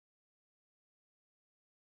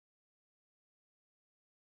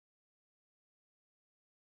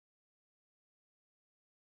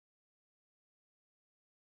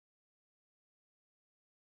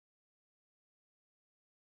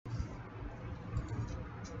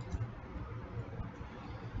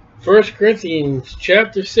First Corinthians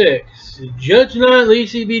chapter 6. Judge not,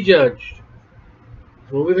 lest ye be judged.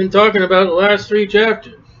 That's what we've been talking about the last 3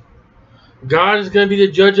 chapters. God is going to be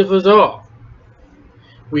the judge of us all.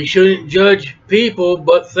 We shouldn't judge people,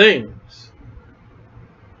 but things.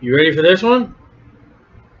 You ready for this one?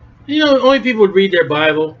 You know, only people would read their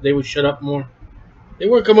Bible, they would shut up more. They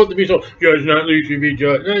wouldn't come up to me so, judge not, lest ye be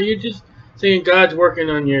judged. No, you're just saying God's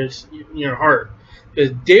working on your heart.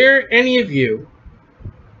 Because dare any of you,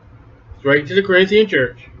 right to the Corinthian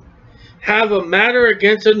church, have a matter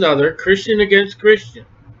against another, Christian against Christian.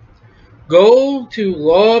 Go to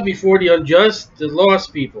law before the unjust, the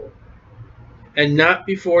lost people, and not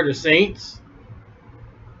before the saints.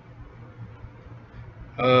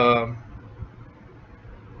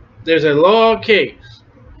 There's a law case.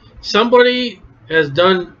 Somebody has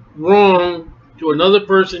done wrong to another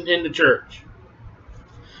person in the church.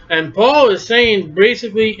 And Paul is saying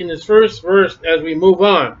basically in this first verse as we move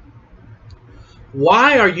on,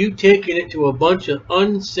 why are you taking it to a bunch of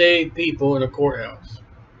unsaved people in a courthouse?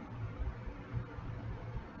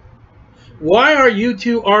 Why are you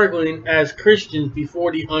two arguing as Christians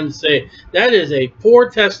before the unsaved? That is a poor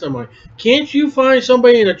testimony. Can't you find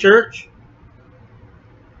somebody in a church?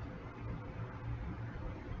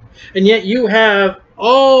 And yet you have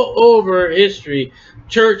all over history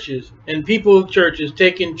churches and people of churches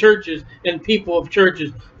taking churches and people of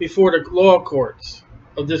churches before the law courts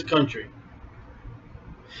of this country.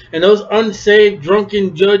 And those unsaved,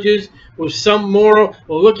 drunken judges with some moral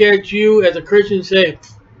will look at you as a Christian and say,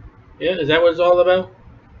 yeah, is that what it's all about?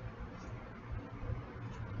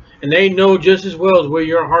 And they know just as well as where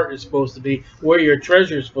your heart is supposed to be, where your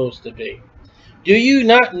treasure is supposed to be. Do you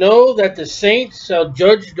not know that the saints shall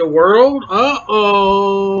judge the world?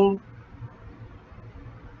 Uh-oh.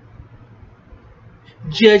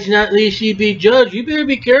 Judge not, lest ye be judged. You better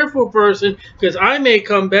be careful, person, because I may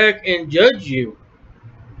come back and judge you.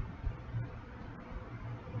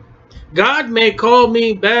 God may call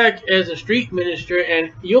me back as a street minister,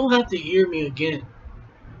 and you'll have to hear me again.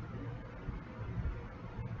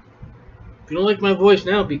 If you don't like my voice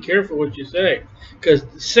now, be careful what you say. Because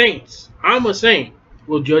saints, I'm a saint,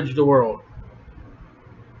 will judge the world.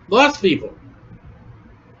 Lost people.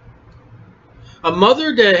 A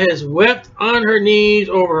mother that has wept on her knees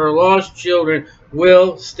over her lost children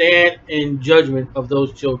will stand in judgment of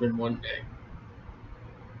those children one day.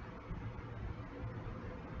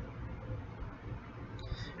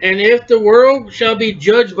 And if the world shall be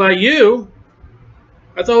judged by you,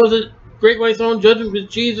 I thought it was a great white throne judgment with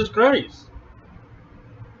Jesus Christ.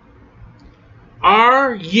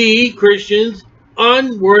 Are ye Christians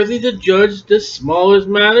unworthy to judge the smallest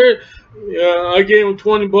matter? I gave him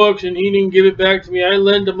 $20 and he didn't give it back to me. I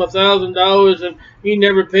lent him $1,000 and he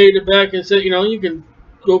never paid it back and said, you can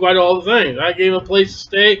go by all the things. I gave him a place to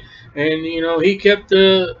stay and, he kept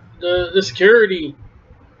the security.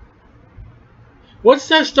 What's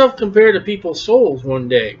that stuff compared to people's souls one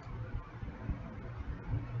day?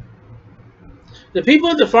 The people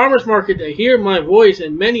at the farmer's market that hear my voice,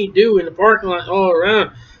 and many do in the parking lot all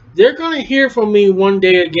around, they're going to hear from me one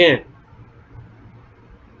day again.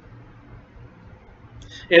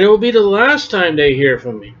 And it will be the last time they hear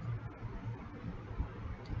from me.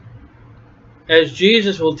 As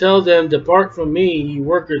Jesus will tell them, depart from me, ye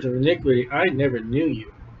workers of iniquity, I never knew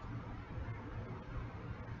you.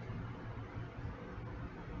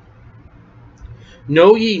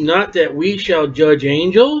 Know ye not that we shall judge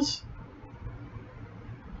angels?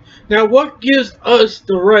 Now, what gives us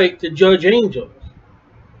the right to judge angels?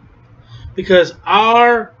 Because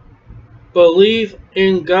our belief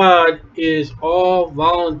in God is all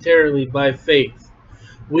voluntarily by faith.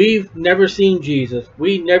 We've never seen Jesus.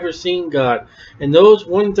 We've never seen God. And those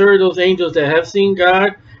 1/3 of those angels that have seen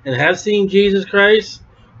God and have seen Jesus Christ,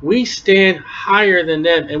 we stand higher than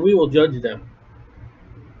them and we will judge them.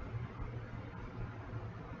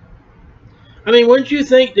 I mean, wouldn't you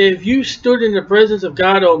think that if you stood in the presence of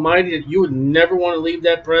God Almighty that you would never want to leave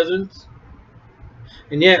that presence?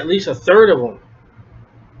 And yet at least 1/3 of them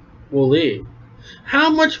will leave.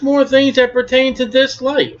 How much more things that pertain to this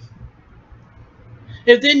life?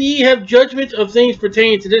 If then ye have judgment of things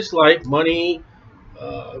pertaining to this life, money,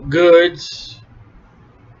 goods,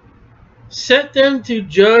 set them to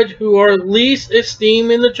judge who are least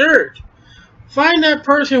esteemed in the church. Find that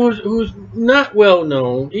person who's not well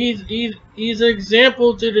known. He's an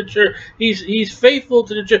example to the church. He's faithful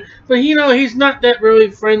to the church, but he's not that really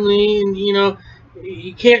friendly, and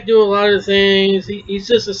he can't do a lot of things. He's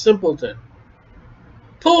just a simpleton.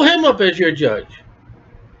 Pull him up as your judge.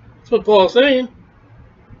 That's what Paul's saying.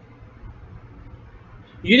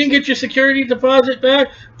 You didn't get your security deposit back?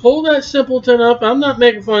 Pull that simpleton up. I'm not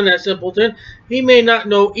making fun of that simpleton. He may not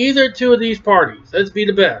know either two of these parties. Let's be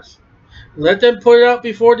the best. Let them put it out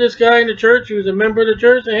before this guy in the church who's a member of the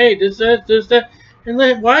church. And, hey, this, that.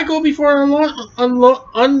 And why go before an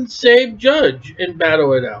unsaved judge and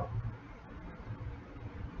battle it out?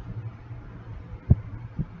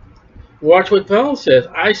 Watch what Paul says.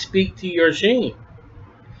 I speak to your shame.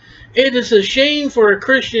 It is a shame for a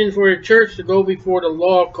Christian, for a church to go before the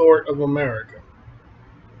law court of America.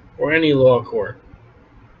 Or any law court.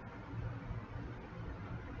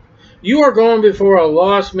 You are going before a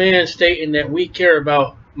lost man stating that we care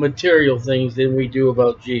about material things than we do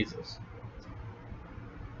about Jesus.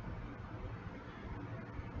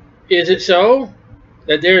 Is it so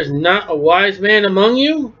that there is not a wise man among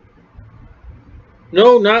you?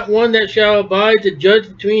 No, not one that shall abide to judge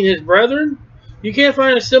between his brethren? You can't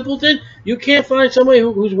find a simpleton? You can't find somebody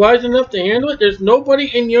who's wise enough to handle it? There's nobody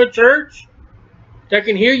in your church that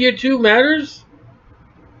can hear your two matters?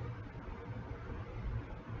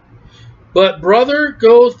 But brother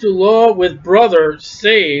goes to law with brother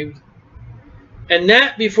saved, and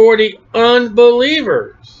that before the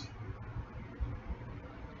unbelievers.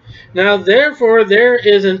 Now therefore there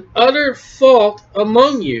is an utter fault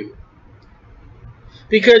among you,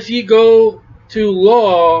 because ye go to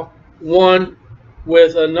law one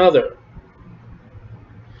with another.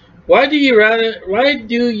 Why do ye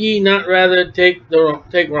not rather take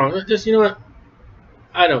wrong? Just, you know what?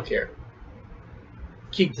 I don't care.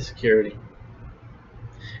 Keep the security.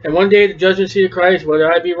 And one day the judgment seat of Christ,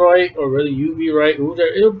 whether I be right or whether you be right,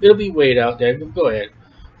 it'll be weighed out there. Go ahead.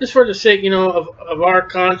 Just for the sake, of our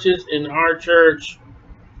conscience in our church,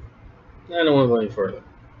 I don't want to go any further.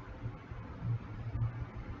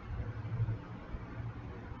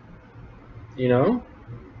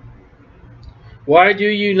 Why do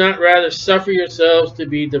you not rather suffer yourselves to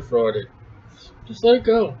be defrauded? Just let it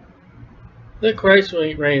go. Let Christ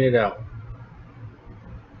reign it out.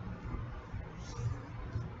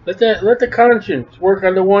 Let the conscience work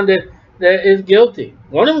on the one that is guilty.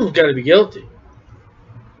 One of them's got to be guilty.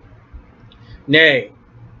 Nay,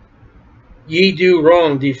 ye do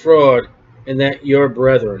wrong, defraud, and that your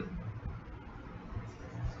brethren.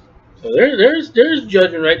 So there's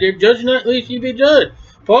judgment right there. Judge not, lest ye be judged.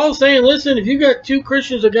 Paul's saying, listen, if you got two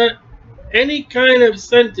Christians that got any kind of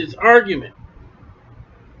sentence, argument,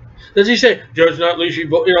 does he say, judge not, lest ye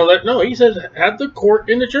both, no, he says, have the court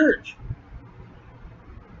in the church.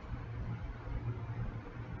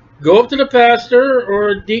 Go up to the pastor or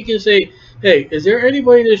a deacon and say, hey, is there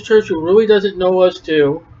anybody in this church who really doesn't know us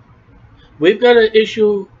too? We've got an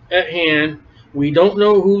issue at hand. We don't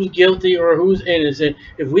know who's guilty or who's innocent.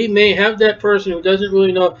 If we may have that person who doesn't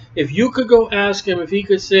really know, if you could go ask him if he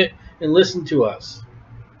could sit and listen to us.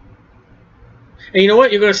 And you know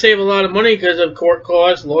what? You're going to save a lot of money because of court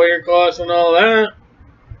costs, lawyer costs, and all that.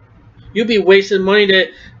 You'll be wasting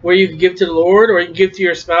money where you can give to the Lord or you can give to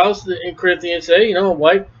your spouse in Corinthians say,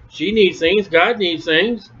 wife, she needs things. God needs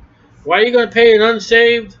things. Why are you going to pay an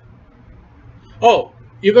unsaved? Oh,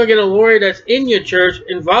 you're going to get a lawyer that's in your church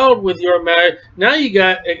involved with your marriage. Now you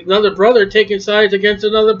got another brother taking sides against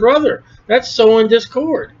another brother. That's sowing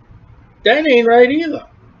discord. That ain't right either.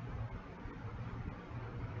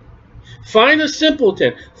 Find a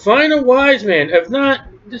simpleton. Find a wise man. If not,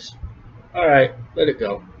 just, all right, let it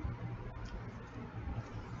go.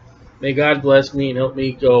 May God bless me and help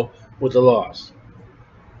me go with the lost.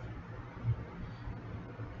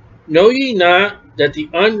 Know ye not that the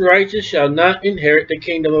unrighteous shall not inherit the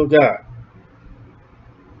kingdom of God?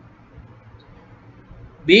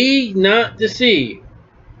 Be not deceived.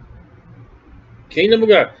 Kingdom of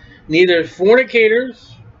God. Neither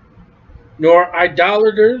fornicators, nor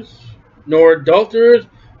idolaters, nor adulterers,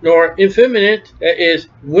 nor effeminate, that is,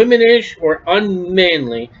 womanish or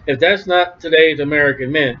unmanly, if that's not today's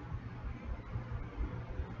American men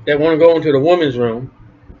that want to go into the woman's room,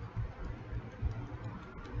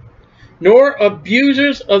 nor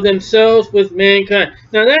abusers of themselves with mankind.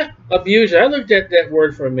 Now that abuser, I looked at that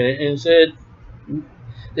word for a minute and said,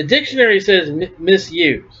 the dictionary says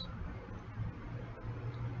misuse.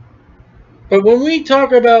 But when we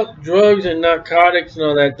talk about drugs and narcotics and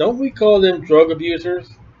all that, don't we call them drug abusers?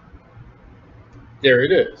 There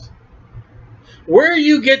it is. Where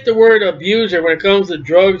you get the word abuser when it comes to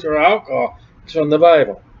drugs or alcohol, it's from the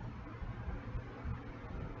Bible.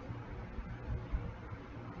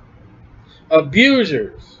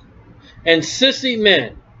 Abusers and sissy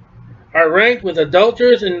men are ranked with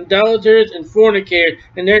adulterers and idolaters and fornicators,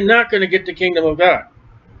 and they're not going to get the kingdom of God.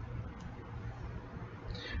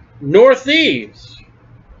 Nor thieves,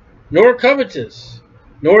 nor covetous,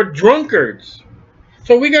 nor drunkards,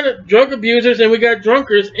 So we got drug abusers and we got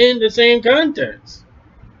drunkards in the same context.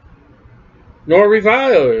 Nor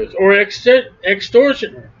revilers or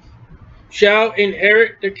extortioners shall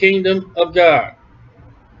inherit the kingdom of God.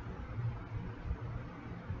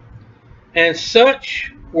 And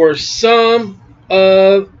such were some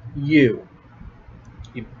of you.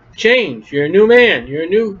 You change. You're a new man. You're a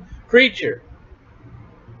new creature.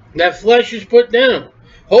 That flesh is put down.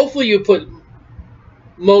 Hopefully you put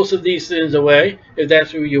most of these sins away, if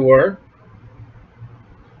that's who you were.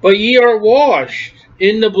 But ye are washed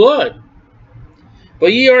in the blood.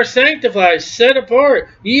 But ye are sanctified, set apart.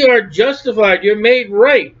 Ye are justified. You're made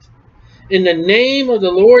right in the name of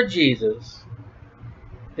the Lord Jesus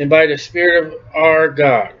and by the Spirit of our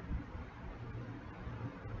God.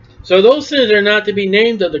 So those sins are not to be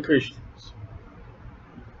named of the Christians.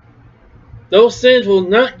 Those sins will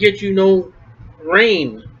not get you no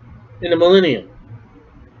reign in the millennium.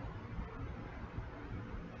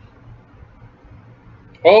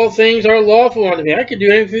 All things are lawful unto me. I can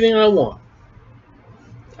do anything I want.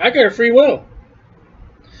 I got a free will.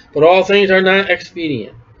 But all things are not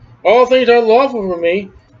expedient. All things are lawful for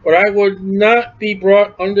me, but I would not be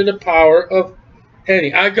brought under the power of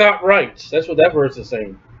any. I got rights. That's what that verse is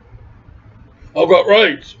saying. I got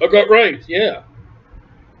rights. I got rights. Yeah.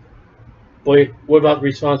 But what about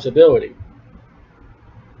responsibility?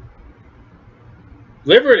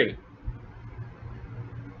 Liberty.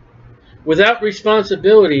 Without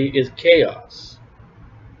responsibility is chaos.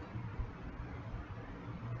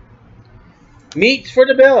 Meats for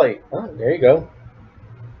the belly. Oh, there you go.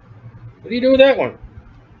 What do you do with that one?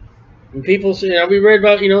 And people say, we read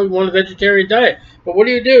about, you want a vegetarian diet. But what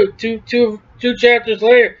do you do? Two chapters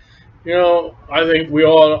later, I think we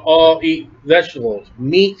all eat vegetables.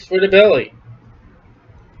 Meats for the belly.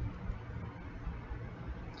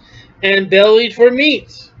 And bellies for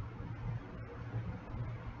meats.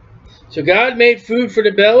 So God made food for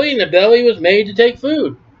the belly, and the belly was made to take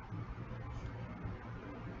food.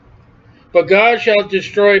 But God shall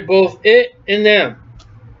destroy both it and them.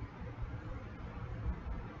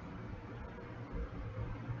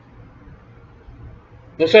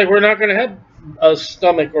 Looks like we're not going to have a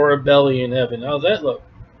stomach or a belly in heaven. How's that look?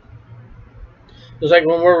 Looks like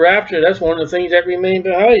when we're raptured, that's one of the things that remain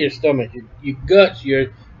behind your stomach. Your guts,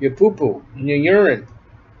 your poo-poo, and your urine.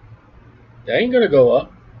 That ain't going to go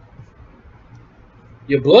up.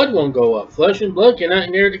 Your blood won't go up. Flesh and blood cannot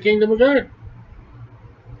inherit the kingdom of God.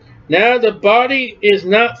 Now the body is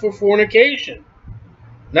not for fornication.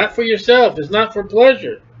 Not for yourself. It's not for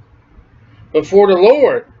pleasure. But for the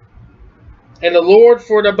Lord. And the Lord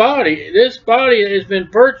for the body. This body that has been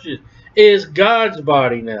purchased is God's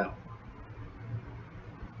body now.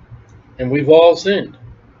 And we've all sinned.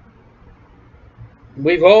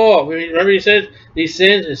 Remember he says, these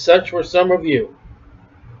sins and such were some of you.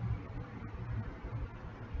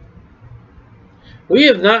 We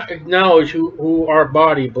have not acknowledged who our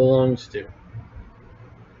body belongs to.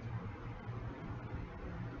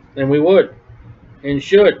 And we would. And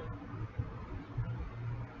should.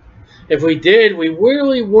 If we did, we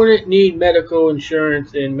really wouldn't need medical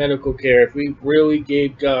insurance and medical care if we really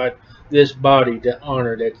gave God this body the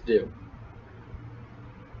honor that's due.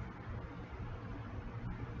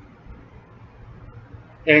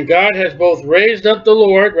 And God has both raised up the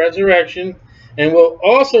Lord, resurrection, and will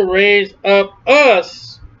also raise up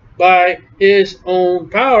us by his own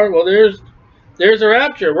power. Well, there's a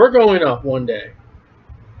rapture. We're going up one day.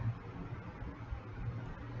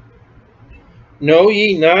 Know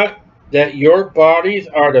ye not that your bodies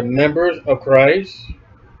are the members of Christ?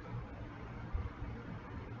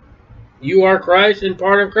 You are Christ and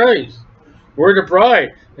part of Christ. We're the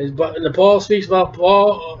bride. As Paul speaks about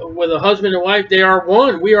Paul with a husband and wife, they are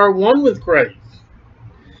one. We are one with Christ.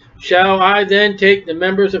 Shall I then take the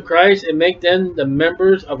members of Christ and make them the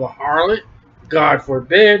members of a harlot? God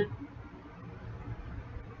forbid.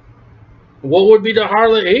 What would be the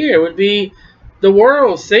harlot here? It would be the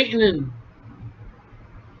world, Satan, and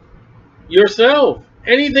yourself.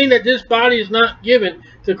 Anything that this body is not given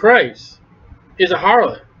to Christ is a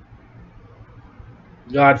harlot.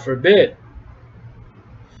 God forbid.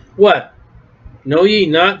 What? Know ye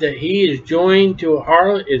not that he is joined to a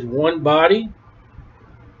harlot is one body?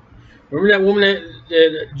 Remember that woman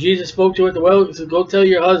that Jesus spoke to at the well? He said, go tell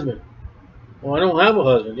your husband. Well, I don't have a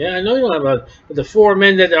husband. Yeah, I know you don't have a husband. But the 4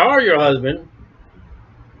 men that are your husband,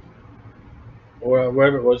 or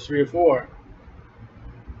whatever it was, 3 or 4.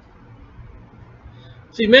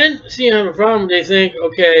 See, men have a problem. They think,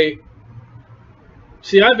 okay,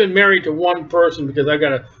 see, I've been married to one person because I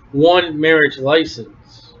got a 1 marriage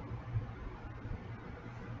license.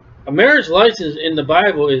 A marriage license in the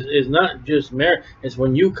Bible is not just marriage. It's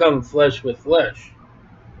when you come flesh with flesh.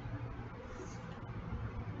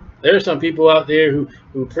 There are some people out there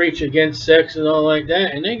who preach against sex and all like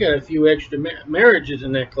that, and they got a few extra marriages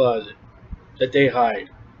in that closet that they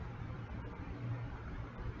hide.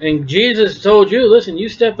 And Jesus told you, listen, you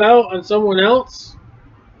step out on someone else,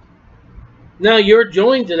 now you're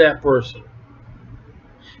joined to that person.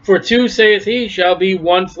 For two, saith he, shall be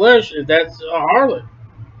one flesh. That's a harlot.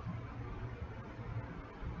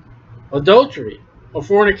 Adultery or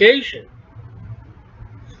fornication.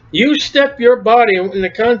 You step your body, in the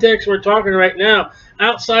context we're talking right now,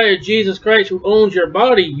 outside of Jesus Christ who owns your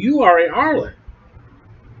body, you are a harlot.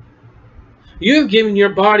 You've given your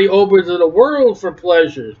body over to the world for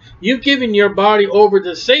pleasures. You've given your body over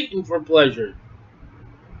to Satan for pleasure.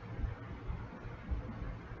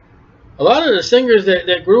 A lot of the singers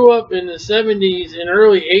that grew up in the 70s and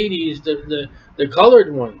early 80s, the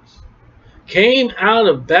colored ones, came out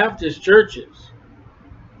of Baptist churches.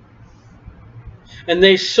 And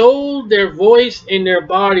they sold their voice and their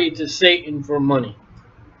body to Satan for money.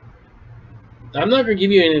 I'm not going to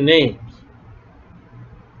give you any names.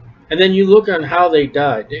 And then you look on how they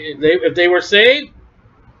died. If they were saved,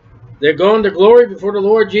 they're going to glory before the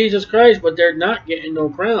Lord Jesus Christ, but they're not getting no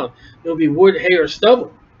crown. It'll be wood, hay, or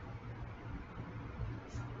stubble.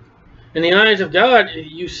 In the eyes of God,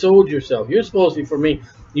 you sold yourself. You're supposed to be for me.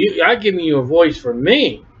 I've given you a voice for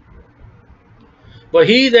me. But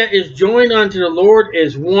he that is joined unto the Lord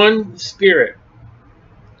is one spirit.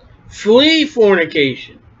 Flee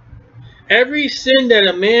fornication. Every sin that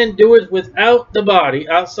a man doeth without the body,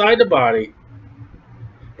 outside the body,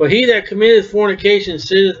 but he that committeth fornication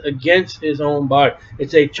sinneth against his own body.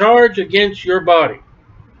 It's a charge against your body.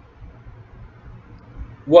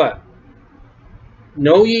 What?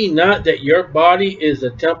 Know ye not that your body is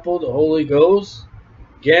the temple of the Holy Ghost?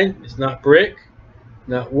 Again, it's not brick,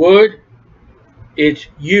 not wood. It's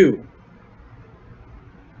you.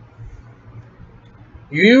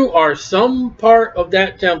 You are some part of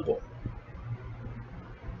that temple.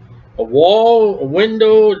 A wall, a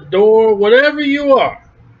window, a door, whatever you are,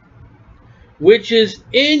 which is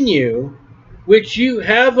in you, which you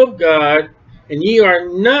have of God, and ye are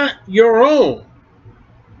not your own.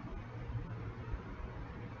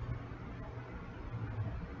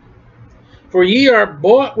 For ye are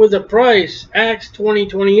bought with a price, Acts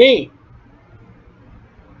 20:28.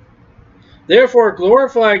 Therefore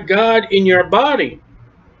glorify God in your body.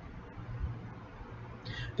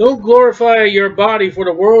 Don't glorify your body for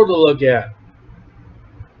the world to look at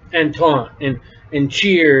and taunt and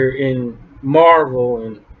cheer and marvel.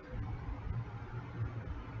 And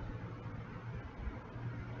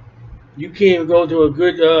you can't even go to a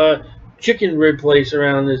good chicken rib place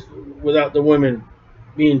around this without the women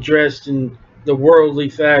being dressed in the worldly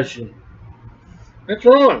fashion. That's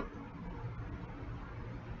wrong.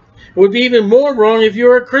 It would be even more wrong if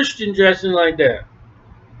you're a Christian dressing like that.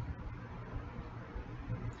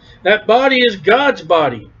 That body is God's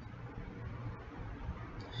body.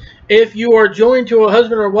 If you are joined to a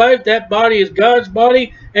husband or wife, that body is God's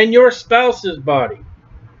body and your spouse's body.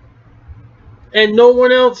 And no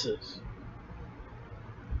one else's.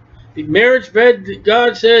 The marriage bed,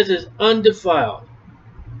 God says, is undefiled.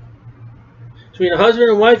 Between a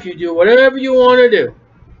husband and wife, you do whatever you want to do,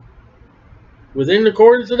 within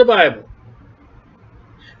accordance to the Bible.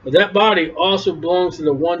 But that body also belongs to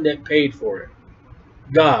the one that paid for it.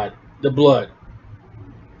 God, the blood.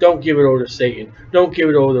 Don't give it over to Satan. Don't give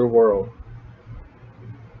it over to the world.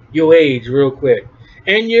 You'll age real quick.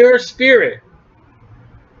 And your spirit,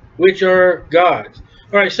 which are God's.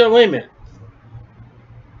 Alright, so wait a minute.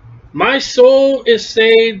 My soul is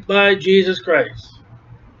saved by Jesus Christ.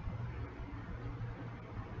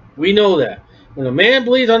 We know that. When a man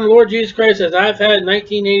believes on the Lord Jesus Christ, as I've had in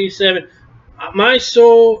 1987, my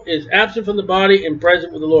soul is absent from the body and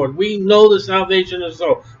present with the Lord. We know the salvation of the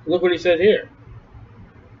soul. Look what he said here.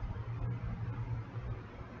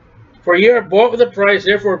 For ye are bought with a price,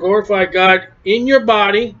 therefore glorify God in your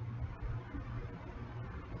body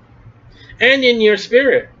and in your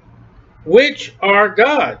spirit, which are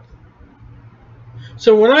God.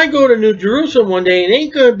 So when I go to New Jerusalem one day, it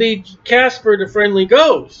ain't going to be Casper the Friendly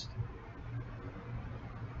Ghost.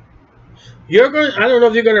 I don't know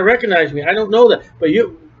if you're going to recognize me. I don't know that. But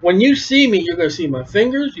when you see me, you're going to see my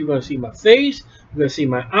fingers. You're going to see my face. You're going to see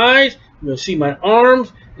my eyes. You're going to see my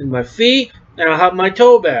arms and my feet. And I'll have my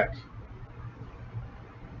toe back.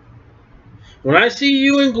 When I see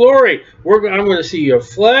you in glory, I'm going to see your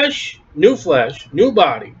flesh, new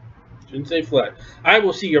body. Shouldn't say flesh. I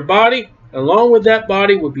will see your body. Along with that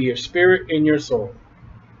body will be your spirit and your soul.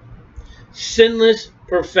 Sinless,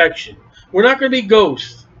 perfection. We're not going to be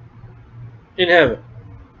ghosts in heaven.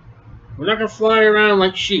 We're not going to fly around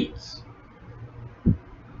like sheets.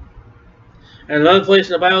 And another place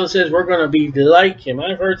in the Bible says we're going to be like him.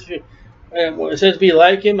 I've heard when it says be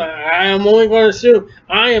like him, I am only going to assume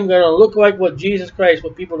I am going to look like what Jesus Christ,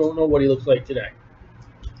 but people don't know what he looks like today.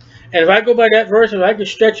 And if I go by that verse, if I can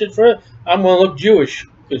stretch it further, I'm going to look Jewish,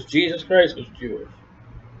 because Jesus Christ was Jewish.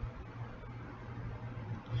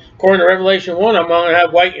 According to Revelation 1, I'm going to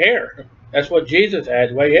have white hair. That's what Jesus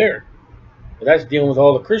had, white hair. But that's dealing with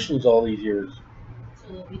all the Christians all these years.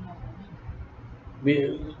 So there'll be no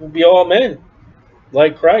women. We'll be all men,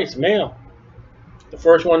 like Christ, male. The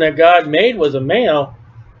first one that God made was a male.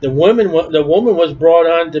 The woman was brought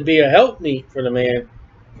on to be a helpmeet for the man,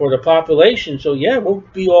 for the population. So yeah, we'll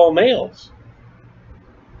be all males.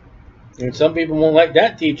 And some people won't like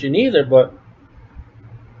that teaching either, but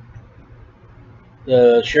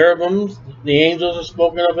the cherubims, the angels are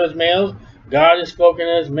spoken of as males. God is spoken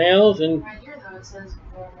as males. And right here, though, it says,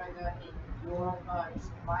 glorify God in your body.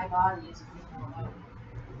 My body is female body.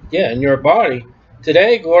 Yeah, in your body.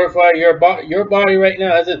 Today, glorify your body right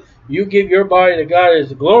now. As if you give your body to God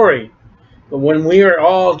as glory. But when we are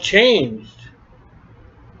all changed,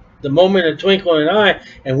 the moment of twinkle in an eye,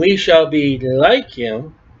 and we shall be like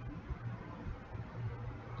him,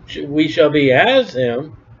 we shall be as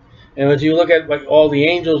him. And as you look at like all the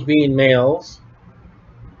angels being males,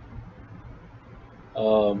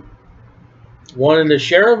 one of the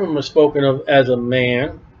cherubim was spoken of as a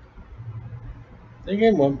man.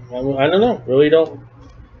 Again, well, I don't know. Really don't.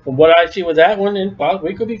 From what I see with that one,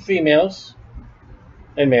 we could be females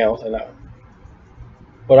and males.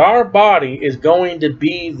 But our body is going to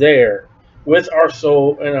be there with our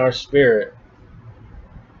soul and our spirit.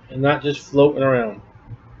 And not just floating around.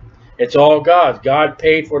 It's all God's. God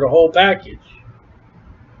paid for the whole package.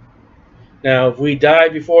 Now, if we die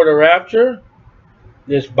before the rapture,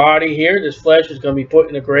 this body here, this flesh is going to be put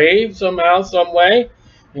in a grave somehow, some way.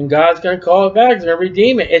 And God's going to call it back. He's going to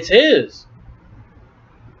redeem it. It's his.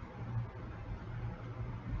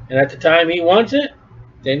 And at the time he wants it,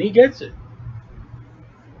 then he gets it.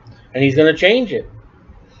 And he's going to change it.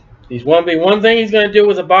 One thing he's going to do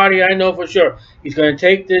with the body, I know for sure. He's going to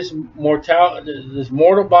take this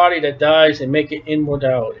mortal body that dies and make it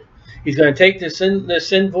immortality. He's going to take this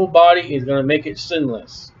sinful body, he's going to make it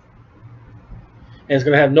sinless. And it's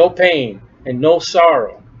going to have no pain and no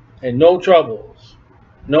sorrow and no troubles,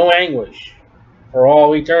 no anguish for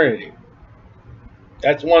all eternity.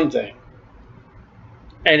 That's one thing.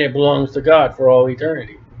 And it belongs to God for all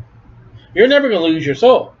eternity. You're never going to lose your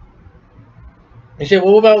soul. You say,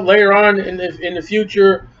 well, what about later on in the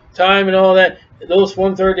future time and all that? Those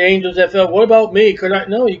 1/3 angels that fell, what about me? Could I?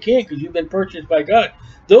 No, you can't, because you've been purchased by God.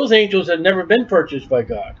 Those angels have never been purchased by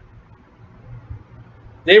God.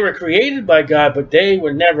 They were created by God, but they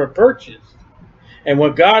were never purchased. And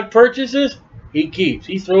what God purchases, he keeps.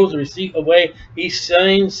 He throws the receipt away. He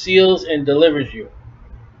signs, seals, and delivers you.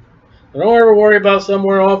 So don't ever worry about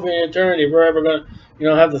somewhere off in eternity if we're ever going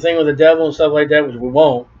to have the thing with the devil and stuff like that, which we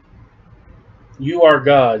won't. You are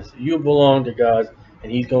God's. You belong to God,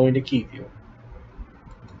 and he's going to keep you.